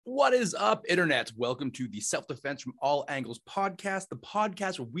What is up, Internet? Welcome to the Self-Defense from All Angles podcast, the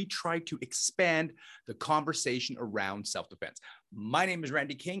podcast where we try to expand the conversation around self-defense. My name is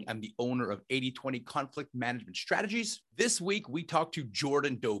Randy King. I'm the owner of 80/20 Conflict Management Strategies. This week, we talked to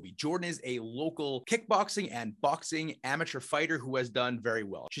Jordan Dobie. Jordan is a local kickboxing and boxing amateur fighter who has done very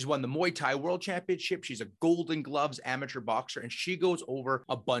well. She's won the Muay Thai World Championship. She's a Golden Gloves amateur boxer, and she goes over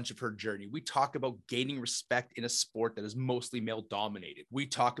a bunch of her journey. We talk about gaining respect in a sport that is mostly male-dominated. We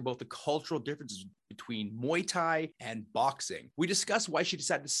talk about the cultural differences between Muay Thai and boxing. We discuss why she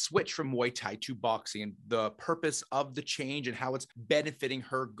decided to switch from Muay Thai to boxing and the purpose of the change and how it's benefiting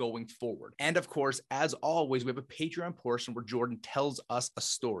her going forward. And of course, as always, we have a Patreon portion where Jordan tells us a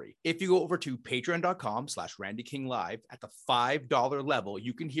story. If you go over to patreon.com/RandyKingLive at the $5 level,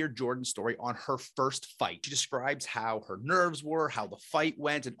 you can hear Jordan's story on her first fight. She describes how her nerves were, how the fight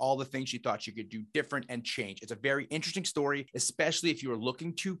went, and all the things she thought she could do different and change. It's a very interesting story, especially if you are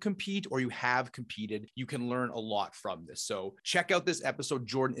looking to compete or you have competed. You can learn a lot from this. So check out this episode.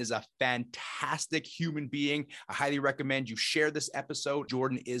 Jordan is a fantastic human being. I highly recommend you share this episode.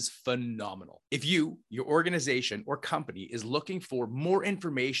 Jordan is phenomenal. If you, your organization, or company is looking for more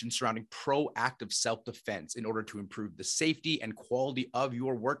information surrounding proactive self-defense in order to improve the safety and quality of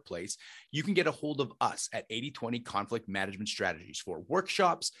your workplace, you can get a hold of us at 80/20 Conflict Management Strategies for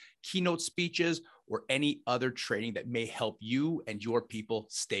workshops, keynote speeches, or any other training that may help you and your people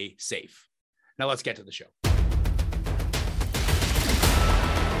stay safe. Now let's get to the show.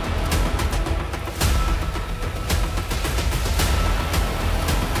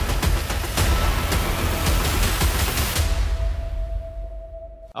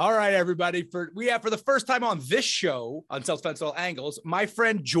 All right, everybody. For the first time on this show on Self-Defense All Angles, my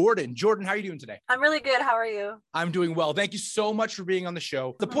friend Jordan. Jordan, how are you doing today? I'm really good. How are you? I'm doing well. Thank you so much for being on the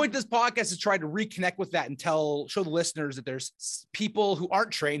show. The point of this podcast is try to reconnect with that and show the listeners that there's people who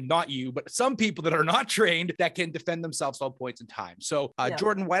aren't trained, not you, but some people that are not trained that can defend themselves at all points in time. So,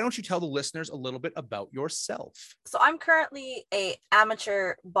 Jordan, why don't you tell the listeners a little bit about yourself? So I'm currently an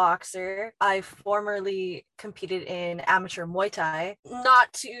amateur boxer. I formerly competed in amateur Muay Thai.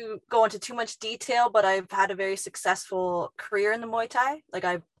 Not to go into too much detail, but I've had a very successful career in the Muay Thai. Like,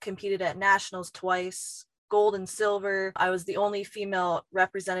 I've competed at nationals twice, gold and silver. I was the only female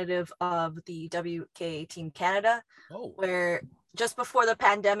representative of the WK Team Canada, where just before the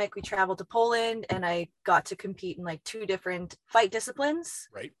pandemic, we traveled to Poland and I got to compete in like 2 different fight disciplines,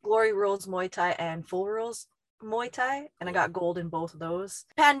 right? Glory Rules Muay Thai and Full Rules Muay Thai, and I got gold in both of those.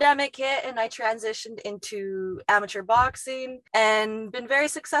 Pandemic hit and I transitioned into amateur boxing and been very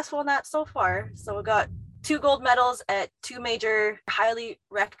successful in that so far. So I got 2 gold medals at 2 major highly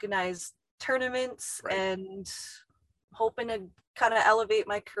recognized tournaments, right, and hoping to kind of elevate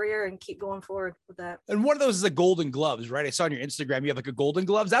my career and keep going forward with that. And one of those is the Golden Gloves, right? I saw on your Instagram you have like a Golden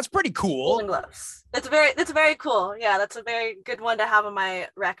Gloves. That's pretty cool. Golden Gloves. It's very cool. Yeah, that's a very good one to have on my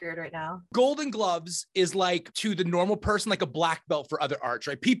record right now. Golden Gloves is like, to the normal person, like a black belt for other arts,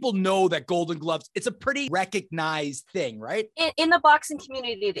 right? People know that Golden Gloves, it's a pretty recognized thing, right? In the boxing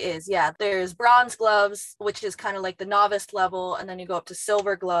community, it is. Yeah, there's bronze gloves, which is kind of like the novice level, and then you go up to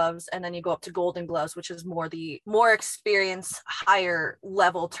silver gloves, and then you go up to golden gloves, which is more experienced, higher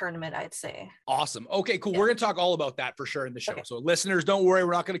level tournament, I'd say. Awesome. Okay, cool. Yeah. We're going to talk all about that for sure in the show. Okay. So listeners, don't worry.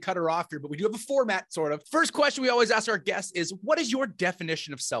 We're not going to cut her off here, but we do have a format, sort of. First question we always ask our guests is, what is your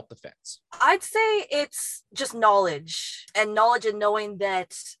definition of self-defense? I'd say it's just knowledge and knowing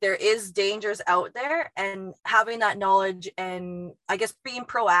that there is dangers out there and having that knowledge and I guess being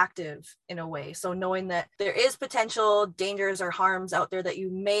proactive in a way. So knowing that there is potential dangers or harms out there that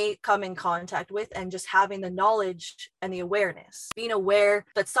you may come in contact with, and just having the knowledge and the awareness, being aware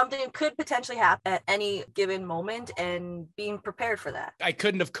that something could potentially happen at any given moment and being prepared for that. I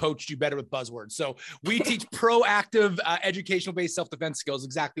couldn't have coached you better with buzzwords. So we teach proactive educational-based self-defense skills,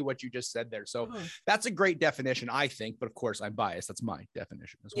 exactly what you just said there. So that's a great definition, I think, but of course I'm biased. That's my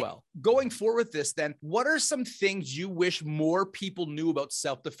definition as well. Going forward with this then, what are some things you wish more people knew about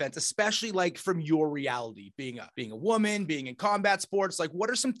self-defense, especially like from your reality, being a woman, being in combat sports? Like, what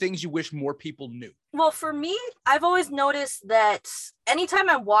are some things you wish more people knew? Well, for me, I've always noticed that anytime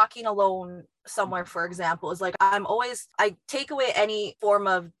I'm walking alone somewhere, for example, is like I take away any form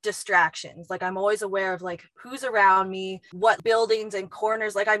of distractions. Like, I'm always aware of like who's around me, what buildings and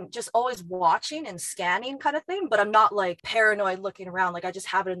corners. Like, I'm just always watching and scanning kind of thing, but I'm not like paranoid looking around. Like, I just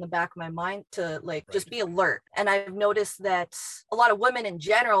have it in the back of my mind to like just be alert. And I've noticed that a lot of women in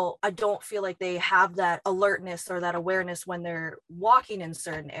general, I don't feel like they have that alertness or that awareness when they're walking in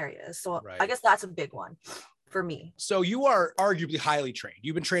certain areas. So I guess that's a big one. for me. So you are arguably highly trained.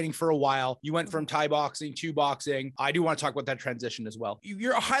 You've been training for a while. You went from Thai boxing to boxing. I do want to talk about that transition as well.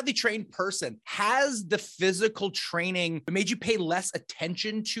 You're a highly trained person. Has the physical training made you pay less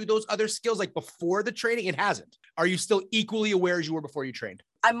attention to those other skills like before the training? It hasn't. Are you still equally aware as you were before you trained?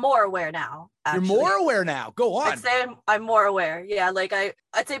 I'm more aware now. Actually. You're more aware now. Go on. I'd say I'm more aware. Yeah, like I'd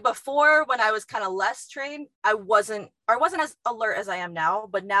say before, when I was kind of less trained, I wasn't as alert as I am now.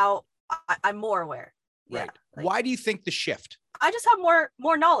 But now I'm more aware. Right. Yeah, like, why do you think the shift? I just have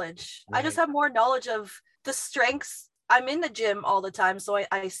more knowledge. Right. I just have more knowledge of the strengths. I'm in the gym all the time, so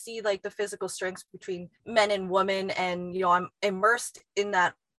I see like the physical strengths between men and women, and I'm immersed in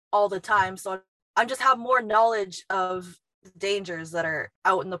that all the time. So I just have more knowledge of dangers that are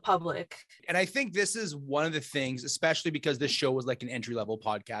out in the public. And I think this is one of the things, especially because this show was like an entry-level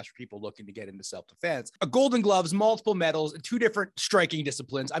podcast for people looking to get into self-defense. A Golden Gloves, multiple medals, 2 different striking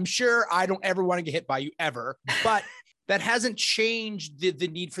disciplines. I'm sure I don't ever want to get hit by you ever, but that hasn't changed the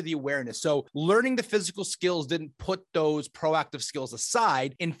need for the awareness. So learning the physical skills didn't put those proactive skills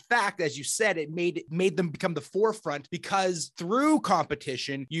aside. In fact, as you said, it made them become the forefront, because through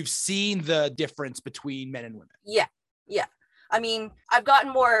competition, you've seen the difference between men and women. Yeah. I mean, I've gotten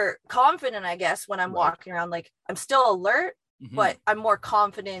more confident, I guess, when I'm walking around. Like, I'm still alert, but I'm more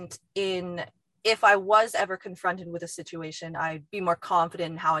confident in, if I was ever confronted with a situation, I'd be more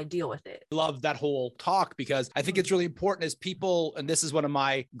confident in how I deal with it. I love that whole talk, because I think it's really important as people, and this is one of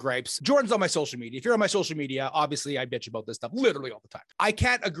my gripes. Jordan's on my social media. If you're on my social media, obviously I bitch about this stuff literally all the time. I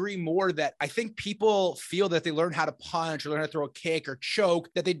can't agree more that I think people feel that they learn how to punch or learn how to throw a kick or choke,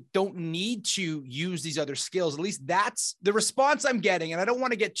 that they don't need to use these other skills. At least that's the response I'm getting. And I don't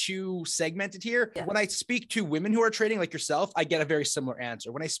want to get too segmented here. Yeah. When I speak to women who are training like yourself, I get a very similar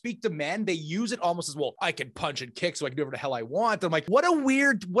answer. When I speak to men, they use it almost as, well, I can punch and kick, so I can do whatever the hell I want. I'm like, what a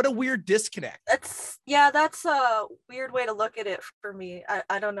weird disconnect. That's a weird way to look at it for me.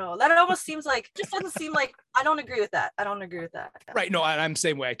 I don't know. That almost seems like, just doesn't seem like, I don't agree with that. Right. No, I'm the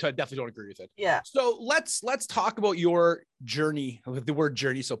same way. I definitely don't agree with it. Yeah. So let's talk about your journey. The word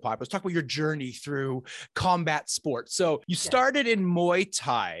journey so popular. Let's talk about your journey through combat sports. So you started in Muay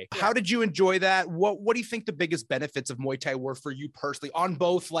Thai. Yeah. How did you enjoy that? What do you think the biggest benefits of Muay Thai were for you personally, on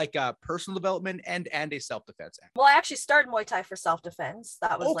both like a personal development and a self-defense act? Well, I actually started Muay Thai for self-defense.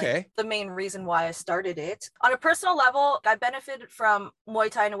 That was like the main reason why I started it. On a personal level, I benefited from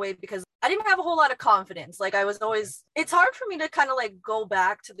Muay Thai in a way because I didn't have a whole lot of confidence. Like, I was always, it's hard for me to kind of like go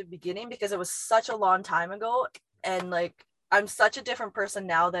back to the beginning because it was such a long time ago. And like, I'm such a different person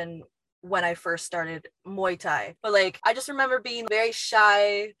now than when I first started Muay Thai. But like, I just remember being very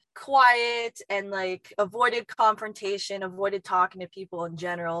shy, quiet, and like avoided confrontation, avoided talking to people in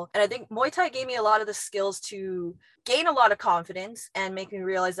general. And I think Muay Thai gave me a lot of the skills to gain a lot of confidence and make me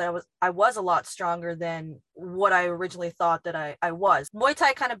realize that I was a lot stronger than what I originally thought that I was. Muay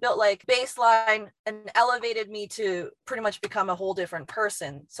Thai kind of built like baseline and elevated me to pretty much become a whole different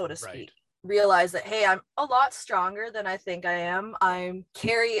person, so to speak. Right. Realize that, hey, I'm a lot stronger than I think I am. I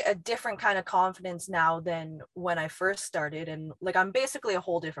carry a different kind of confidence now than when I first started, and like, I'm basically a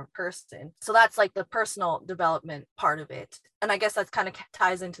whole different person. So that's like the personal development part of it. And I guess that's kind of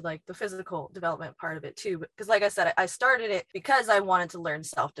ties into like the physical development part of it too, because like I said, I started it because I wanted to learn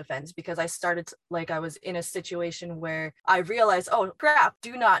self-defense, because I started like, I was in a situation where I realized, oh crap,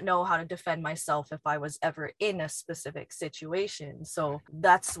 do not know how to defend myself if I was ever in a specific situation. So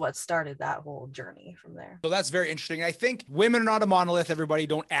that's what started that whole journey from there. So that's very interesting. I think women are not a monolith. Everybody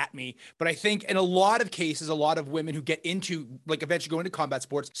don't at me, but I think in a lot of cases, a lot of women who get into like eventually going to combat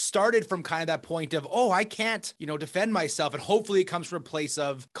sports started from kind of that point of, oh, I can't, defend myself. And hopefully it comes from a place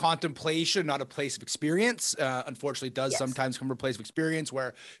of contemplation, not a place of experience. Unfortunately, it does sometimes come from a place of experience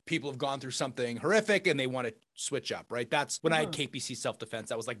where people have gone through something horrific and they want to switch up, right? That's when I had KPC self-defense.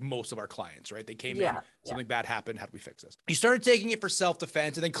 That was like most of our clients, right? They came in, something bad happened. How do we fix this? You started taking it for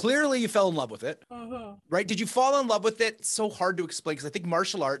self-defense, and then clearly you fell in love with it, right? Did you fall in love with it? It's so hard to explain, because I think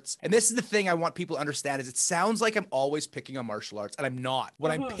martial arts, and this is the thing I want people to understand, is it sounds like I'm always picking on martial arts, and I'm not.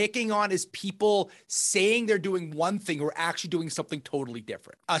 What I'm picking on is people saying they're doing one thing who are actually doing something totally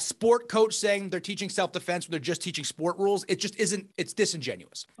different. A sport coach saying they're teaching self-defense when they're just teaching sport rules, it just isn't, it's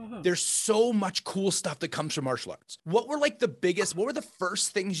disingenuous. There's so much cool stuff that comes from martial arts. What were the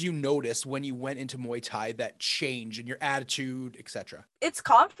first things you noticed when you went into Muay Thai that changed in your attitude, etc.? It's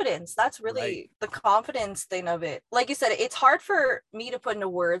confidence. That's really the confidence thing of it. Like you said, it's hard for me to put into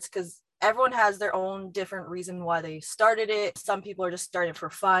words because everyone has their own different reason why they started it. Some people are just starting for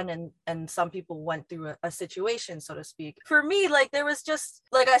fun, and some people went through a situation, so to speak. For me, like, there was just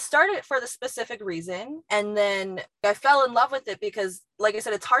like, I started for the specific reason, and then I fell in love with it because like I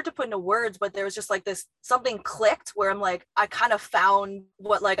said, it's hard to put into words, but there was just like this, something clicked where I'm like, I kind of found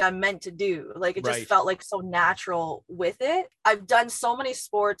what like I'm meant to do. Like it just felt like so natural with it. I've done so many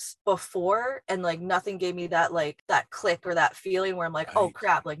sports before and like nothing gave me that like that click or that feeling where I'm like, oh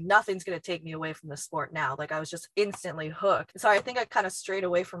crap, like nothing's going to take me away from the sport now. Like I was just instantly hooked. So I think I kind of strayed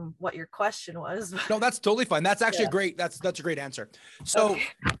away from what your question was. No, that's totally fine. That's actually that's a great answer. So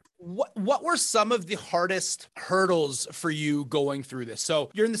what were some of the hardest hurdles for you going through this? So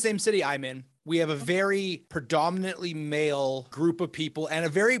you're in the same city I'm in. We have a very predominantly male group of people and a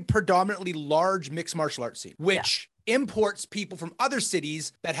very predominantly large mixed martial arts scene, which imports people from other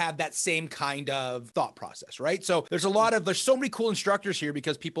cities that have that same kind of thought process, right? So there's so many cool instructors here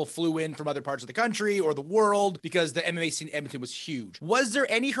because people flew in from other parts of the country or the world because the MMA scene in Edmonton was huge. Was there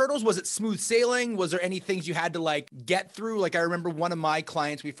any hurdles? Was it smooth sailing? Was there any things you had to like get through? Like I remember one of my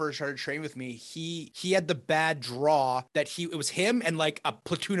clients, we first started training with me, he had the bad draw that it was him and like a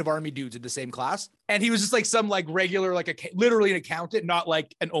platoon of army dudes in the same class. And he was just like some like regular, like literally an accountant, not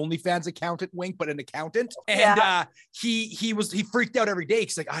like an OnlyFans accountant wink, but an accountant. And he freaked out every day.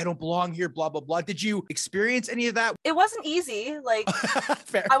 He's like, I don't belong here, blah, blah, blah. Did you experience any of that? It wasn't easy. Like,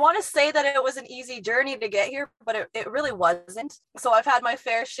 I want to say that it was an easy journey to get here, but it really wasn't. So I've had my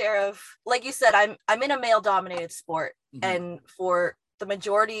fair share of, like you said, I'm in a male dominated sport. Mm-hmm. And for the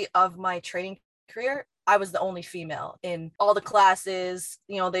majority of my training career, I was the only female in all the classes.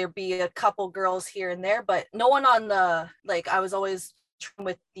 You know, there'd be a couple girls here and there, but no one on the, like, I was always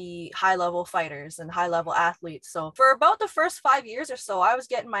with the high level fighters and high level athletes. So for about the first 5 years or so, I was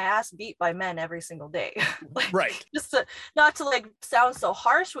getting my ass beat by men every single day. Like, right. Just not to like sound so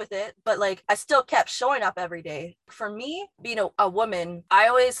harsh with it, but like I still kept showing up every day. For me, being a woman, I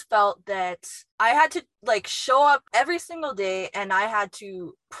always felt that I had to like show up every single day and I had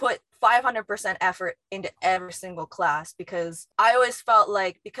to put 500% effort into every single class because I always felt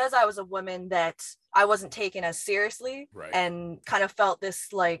like because I was a woman that I wasn't taken as seriously and kind of felt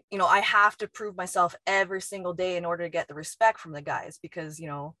this like, you know, I have to prove myself every single day in order to get the respect from the guys because, you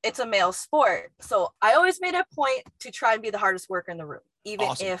know, it's a male sport. So I always made a point to try and be the hardest worker in the room, even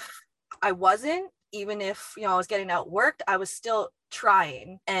if I wasn't, even if, you know, I was getting outworked, I was still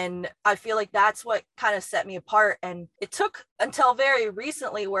trying. And I feel like that's what kind of set me apart. And it took until very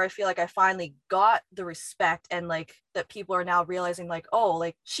recently where I feel like I finally got the respect and like that people are now realizing like, oh,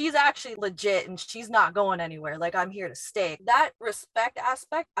 like she's actually legit and she's not going anywhere. Like I'm here to stay. That respect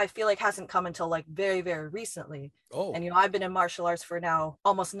aspect, I feel like hasn't come until like very, very recently. Oh. And, you know, I've been in martial arts for now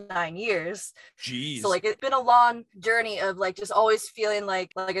almost 9 years. Jeez. So like it's been a long journey of like just always feeling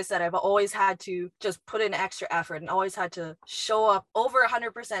like I said, I've always had to just put in extra effort and always had to show up over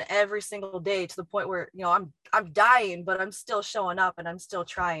 100% every single day to the point where, you know, I'm dying, but I'm still showing up and I'm still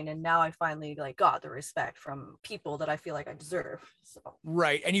trying. And now I finally like got the respect from people that I feel like I deserve. So.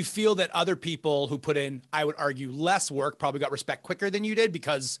 Right. And you feel that other people who put in, I would argue, less work probably got respect quicker than you did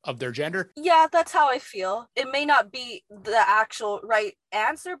because of their gender. Yeah, that's how I feel. It may not be the actual right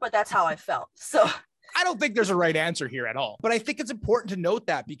answer, but that's how I felt. So I don't think there's a right answer here at all, but I think it's important to note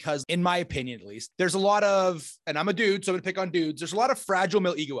that because in my opinion, at least, there's a lot of, and I'm a dude, so I'm gonna pick on dudes. There's a lot of fragile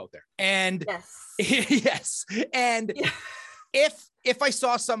male ego out there. And yes. And if I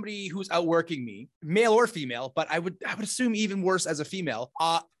saw somebody who's outworking me, male or female, but I would assume even worse as a female,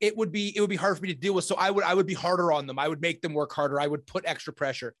 it would be hard for me to deal with. So I would be harder on them. I would make them work harder. I would put extra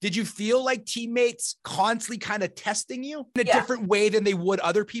pressure. Did you feel like teammates constantly kind of testing you in a different way than they would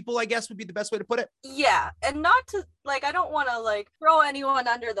other people, I guess would be the best way to put it? Yeah. And not to like, I don't want to like throw anyone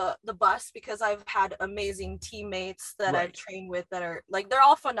under the bus because I've had amazing teammates that I've trained with that are like, they're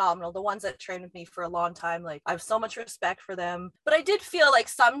all phenomenal. The ones that trained with me for a long time, like I have so much respect for them, but I did feel like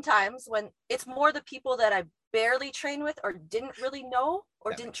sometimes when it's more the people that I barely train with or didn't really know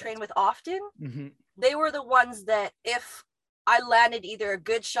or didn't train with often, they were the ones that if I landed either a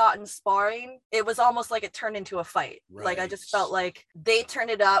good shot in sparring, it was almost like it turned into a fight. Like I just felt like they turned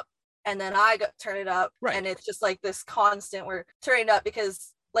it up and then I got turn it up. And it's just like this constant we're turning up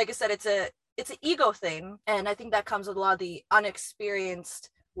because like I said, it's an ego thing. And I think that comes with a lot of the unexperienced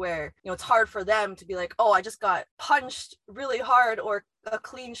where, you know, it's hard for them to be like, oh, I just got punched really hard or a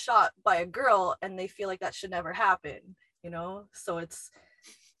clean shot by a girl, and they feel like that should never happen, you know? So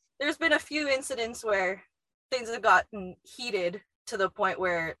there's been a few incidents where things have gotten heated to the point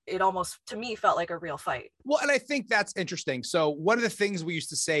where it almost, to me, felt like a real fight. Well, and I think that's interesting. So one of the things we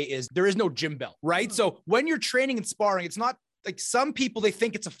used to say is there is no gym bell, right? So when you're training and sparring, it's not like some people, they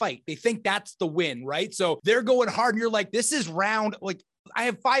think it's a fight. They think that's the win, right? So they're going hard and you're like, this is round, like, I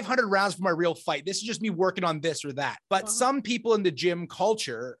have 500 rounds for my real fight. This is just me working on this or that. But some people in the gym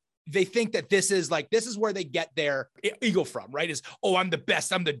culture they think that this is where they get their ego from, right? Is, oh, I'm the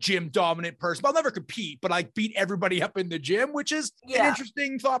best. I'm the gym dominant person. I'll never compete, but I beat everybody up in the gym, which is an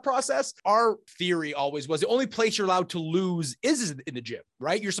interesting thought process. Our theory always was the only place you're allowed to lose is in the gym,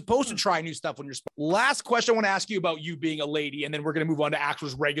 right? You're supposed to try new stuff when you're. Last question I want to ask you about you being a lady, and then we're going to move on to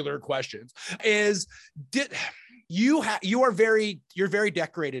Axel's regular questions is, you're very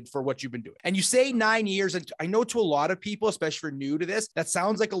decorated for what you've been doing. And you say 9 years. And I know to a lot of people, especially for new to this, that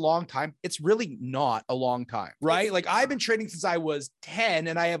sounds like a long time. It's really not a long time, right? Like I've been training since I was 10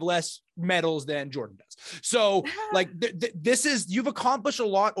 and I have less medals than Jordan does. So like you've accomplished a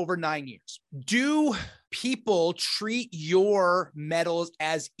lot over 9 years. Do people treat your medals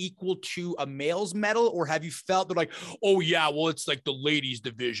as equal to a male's medal, or have you felt they're like, oh yeah, well, it's like the ladies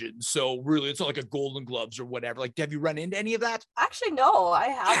division, so really it's not like a Golden Gloves or whatever? Like, have you run into any of that? Actually, no, I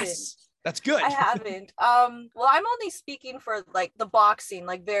haven't. Yes. That's good. I haven't. Well, I'm only speaking for like the boxing,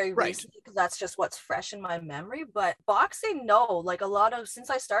 like very recently, because that's just what's fresh in my memory. But boxing, no, like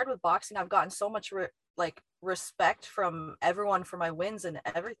since I started with boxing, I've gotten so much respect from everyone for my wins and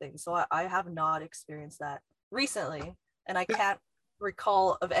everything. So I have not experienced that recently, and I can't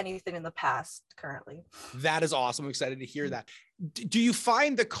recall of anything in the past currently. That is awesome. I'm excited to hear that. Do you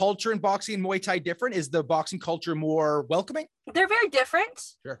find the culture in boxing and Muay Thai different? Is the boxing culture more welcoming? They're very different.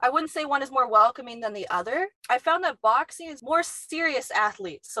 Sure. I wouldn't say one is more welcoming than the other. I found that boxing is more serious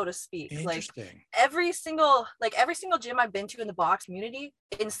athletes, so to speak. Interesting. Like every single gym I've been to in the box community,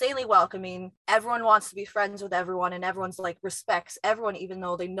 insanely welcoming. Everyone wants to be friends with everyone, and everyone's like respects everyone, even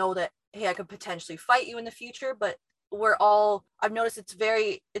though they know that, hey, I could potentially fight you in the future. But I've noticed it's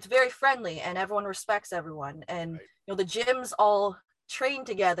very friendly, and everyone respects everyone. And the gyms all train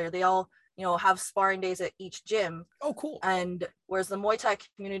together. They all have sparring days at each gym. Oh, cool. And whereas the Muay Thai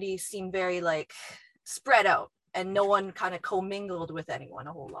community seemed very like spread out, and no one kind of commingled with anyone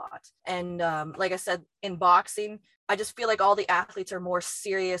a whole lot. And like I said, in boxing, I just feel like all the athletes are more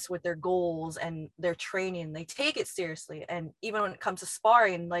serious with their goals and their training. They take it seriously. And even when it comes to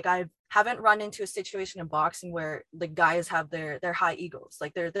sparring, like I haven't run into a situation in boxing where the guys have their high egos.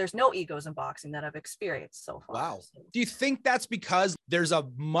 Like there's no egos in boxing that I've experienced so far. Wow. Do you think that's because there's a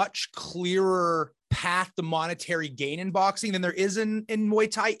much clearer path to monetary gain in boxing than there is in Muay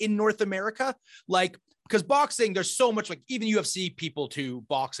Thai in North America? Like, because boxing, there's so much, like even UFC people to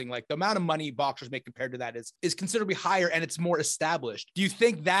boxing, like the amount of money boxers make compared to that is considerably higher, and it's more established. Do you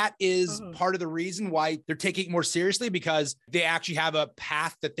think that is part of the reason why they're taking it more seriously, because they actually have a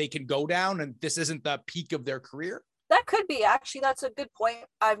path that they can go down and this isn't the peak of their career? That could be, actually. That's a good point.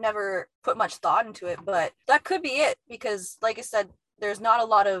 I've never put much thought into it, but that could be it, because like I said, there's no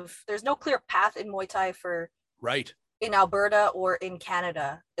clear path in Muay Thai for in Alberta or in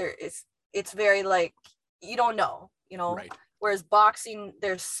Canada. It's very like, you don't know, whereas boxing,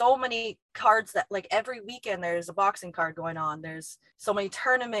 there's so many cards that like every weekend there's a boxing card going on. There's so many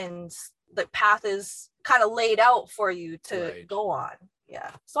tournaments. The path is kind of laid out for you to go on.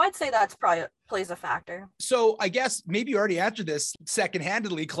 Yeah. So I'd say that's probably plays a factor. So I guess maybe you already answered this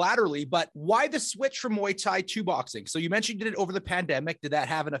secondhandedly, collaterally, but why the switch from Muay Thai to boxing? So you mentioned you did it over the pandemic. Did that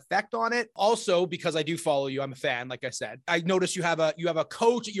have an effect on it? Also, because I do follow you, I'm a fan, like I said. I noticed you have a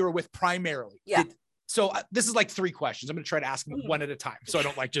coach that you were with primarily. Yeah. So this is like 3 questions. I'm going to try to ask them one at a time, so I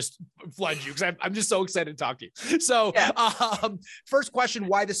don't like just flood you, because I'm just so excited to talk to you. So first question,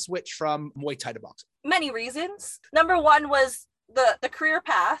 why the switch from Muay Thai to boxing? Many reasons. Number one was the career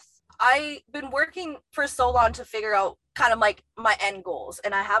path. I've been working for so long to figure out kind of like my end goals,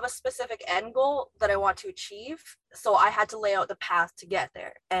 and I have a specific end goal that I want to achieve. So I had to lay out the path to get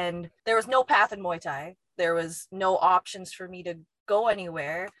there, and there was no path in Muay Thai. There was no options for me to go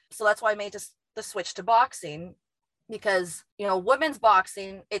anywhere. So that's why I made the switch to boxing, because women's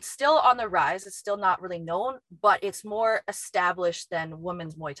boxing, it's still on the rise. It's still not really known, but it's more established than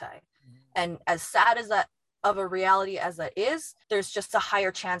women's Muay Thai. And as sad as that of a reality as that is, there's just a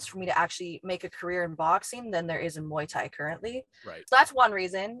higher chance for me to actually make a career in boxing than there is in Muay Thai currently. Right. So that's one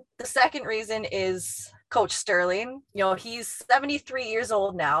reason. The second reason is Coach Sterling. He's 73 years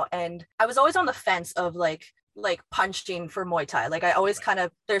old now, and I was always on the fence of like punching for Muay Thai. Like I always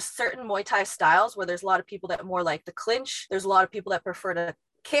there's certain Muay Thai styles where there's a lot of people that more like the clinch. There's a lot of people that prefer to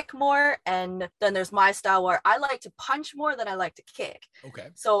kick more. And then there's my style where I like to punch more than I like to kick. Okay.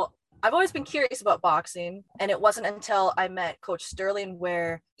 So I've always been curious about boxing. And it wasn't until I met Coach Sterling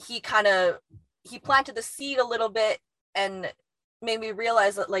where he planted the seed a little bit and made me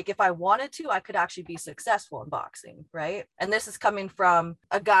realize that like if I wanted to, I could actually be successful in boxing, right? And this is coming from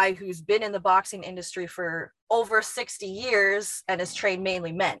a guy who's been in the boxing industry for over 60 years and has trained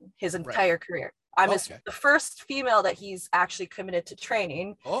mainly men his entire career. I'm the first female that he's actually committed to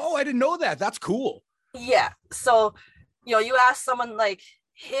training. Oh, I didn't know that. That's cool. Yeah. So, you ask someone like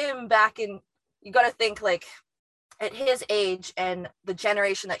him back in, you got to think like at his age and the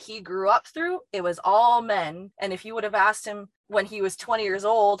generation that he grew up through, it was all men. And if you would have asked him when he was 20 years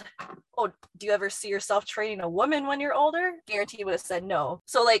old, oh, do you ever see yourself training a woman when you're older? Guarantee he would have said no.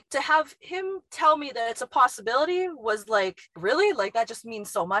 So like to have him tell me that it's a possibility was like, really? Like that just means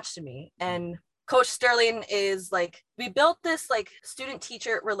so much to me. And Coach Sterling is like, we built this like student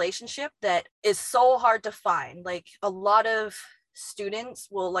teacher relationship that is so hard to find. Like a lot of students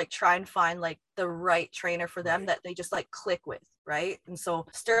will like try and find like the right trainer for them that they just like click with, right? And so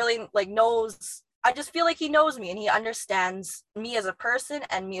Sterling like knows, I just feel like he knows me and he understands me as a person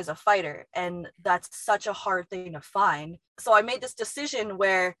and me as a fighter, and that's such a hard thing to find. So I made this decision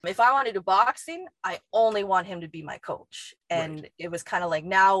where if I want to do boxing, I only want him to be my coach, and it was kind of like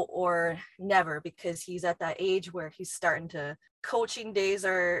now or never, because he's at that age where he's starting to, coaching days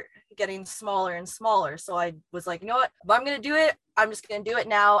are getting smaller and smaller. So I was like, you know what, if I'm going to do it, I'm just going to do it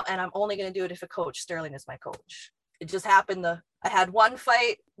now. And I'm only going to do it if a coach Sterling is my coach. It just happened. I had one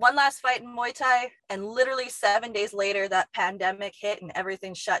last fight in Muay Thai, and literally 7 days later, that pandemic hit and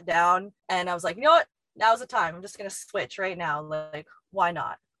everything shut down. And I was like, you know what, now's the time. I'm just going to switch right now. Like, why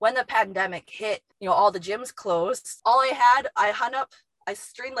not? When the pandemic hit, all the gyms closed. I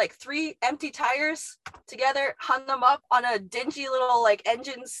stringed like 3 empty tires together, hung them up on a dingy little like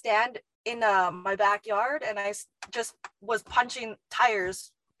engine stand in my backyard, and I just was punching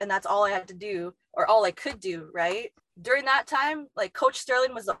tires, and that's all I had to do, or all I could do, right? During that time, like Coach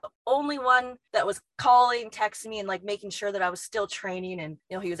Sterling was the only one that was calling, texting me, and like making sure that I was still training. And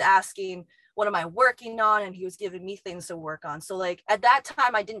he was asking, what am I working on? And he was giving me things to work on. So like at that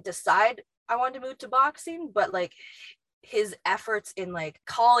time, I didn't decide I wanted to move to boxing, but like his efforts in like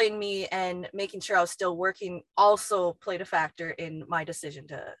calling me and making sure I was still working also played a factor in my decision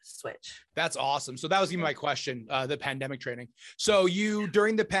to switch. That's awesome. So that was even my question, the pandemic training. So you,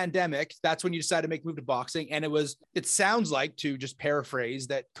 during the pandemic, that's when you decided to make a move to boxing. And it sounds like, to just paraphrase,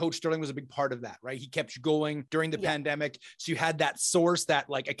 that Coach Sterling was a big part of that, right? He kept you going during the pandemic. So you had that source, that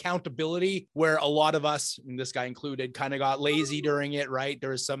like accountability, where a lot of us, and this guy included, kind of got lazy during it, right? There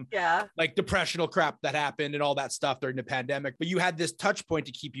was some like depressional crap that happened and all that stuff during the pandemic, but you had this touch point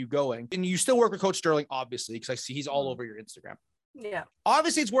to keep you going. And you still work with Coach Sterling, obviously, because I see he's all over your Instagram. Yeah.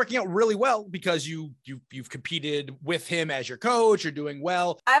 Obviously, it's working out really well because you've competed with him as your coach. You're doing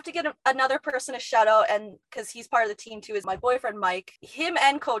well. I have to get another person a shout out, and because he's part of the team too, is my boyfriend Mike. Him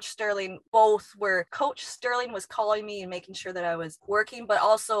and Coach Sterling both were. Coach Sterling was calling me and making sure that I was working, but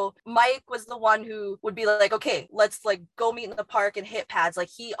also Mike was the one who would be like, okay, let's like go meet in the park and hit pads. Like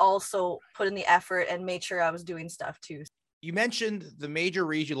he also put in the effort and made sure I was doing stuff too. You mentioned the major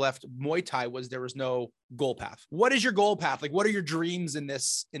reason you left Muay Thai was there was no goal path. What is your goal path? Like, what are your dreams in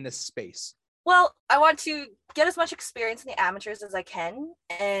this space? Well, I want to get as much experience in the amateurs as I can.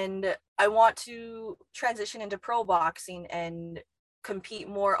 And I want to transition into pro boxing and compete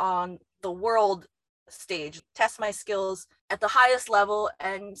more on the world stage, test my skills at the highest level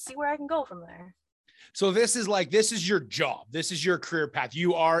and see where I can go from there. So this is your job. This is your career path.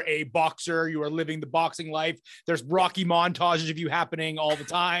 You are a boxer. You are living the boxing life. There's Rocky montages of you happening all the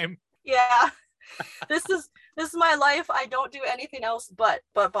time. Yeah. This is my life. I don't do anything else but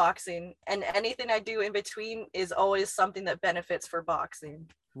boxing, and anything I do in between is always something that benefits for boxing.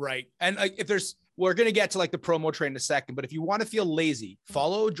 Right. And we're going to get to like the promo train in a second, but if you want to feel lazy,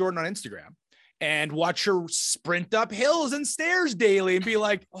 follow Jordan on Instagram and watch her sprint up hills and stairs daily and be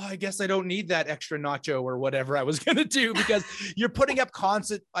like, oh, I guess I don't need that extra nacho or whatever I was going to do, because you're putting up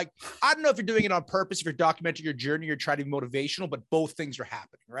constant, like, I don't know if you're doing it on purpose, if you're documenting your journey, you're trying to be motivational, but both things are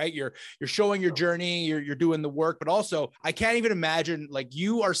happening, right? You're showing your journey, you're doing the work, but also I can't even imagine, like,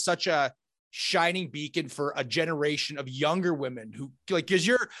 you are such a shining beacon for a generation of younger women who, like, because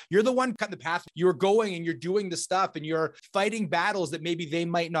you're the one cutting the path. You're going and you're doing the stuff and you're fighting battles that maybe they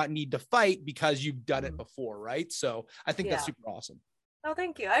might not need to fight because you've done it before, right? So I think that's super awesome. Oh,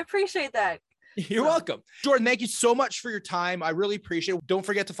 thank you. I appreciate that. You're welcome. Jordan, thank you so much for your time. I really appreciate it. Don't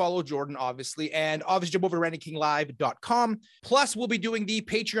forget to follow Jordan, obviously, and obviously jump over to RandyKingLive.com. Plus, we'll be doing the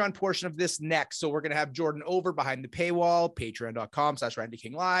Patreon portion of this next. So we're going to have Jordan over behind the paywall,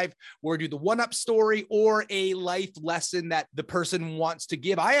 patreon.com/RandyKingLive, where we do the one-up story or a life lesson that the person wants to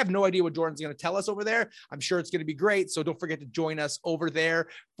give. I have no idea what Jordan's going to tell us over there. I'm sure it's going to be great. So don't forget to join us over there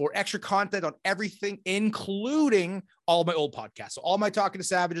for extra content on everything, including all my old podcasts. So all my Talking to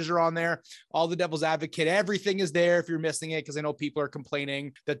Savages are on there. All the Devil's Advocate, everything is there if you're missing it, because I know people are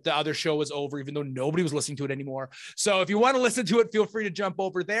complaining that the other show is over, even though nobody was listening to it anymore. So if you want to listen to it, feel free to jump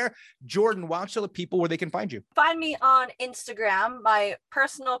over there. Jordan, why don't you tell the people where they can find you? Find me on Instagram. My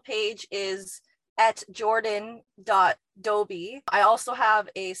personal page is at jordan.dobie. I also have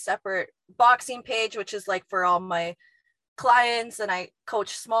a separate boxing page, which is like for all my clients, and I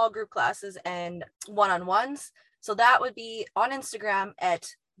coach small group classes and one-on-ones. So that would be on Instagram at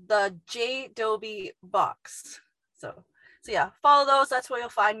the JDobie Box. So yeah, follow those. That's where you'll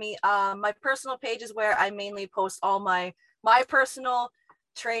find me. My personal page is where I mainly post all my personal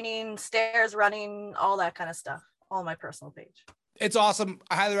training, stairs, running, all that kind of stuff. All my personal page. It's awesome.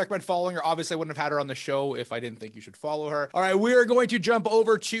 I highly recommend following her. Obviously, I wouldn't have had her on the show if I didn't think you should follow her. All right, we are going to jump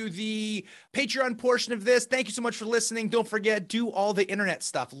over to the Patreon portion of this. Thank you so much for listening. Don't forget, do all the internet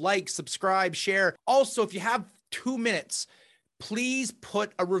stuff. Like, subscribe, share. Also, if you have 2 minutes, please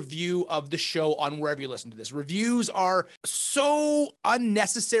put a review of the show on wherever you listen to this. Reviews are so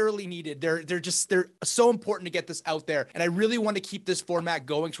unnecessarily needed. They're so important to get this out there. And I really want to keep this format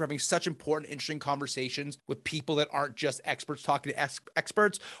going, so we're having such important, interesting conversations with people that aren't just experts talking to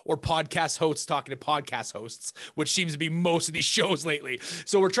experts, or podcast hosts talking to podcast hosts, which seems to be most of these shows lately.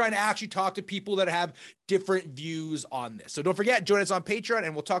 So we're trying to actually talk to people that have different views on this. So don't forget, join us on Patreon,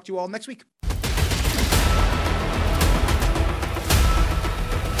 and we'll talk to you all next week.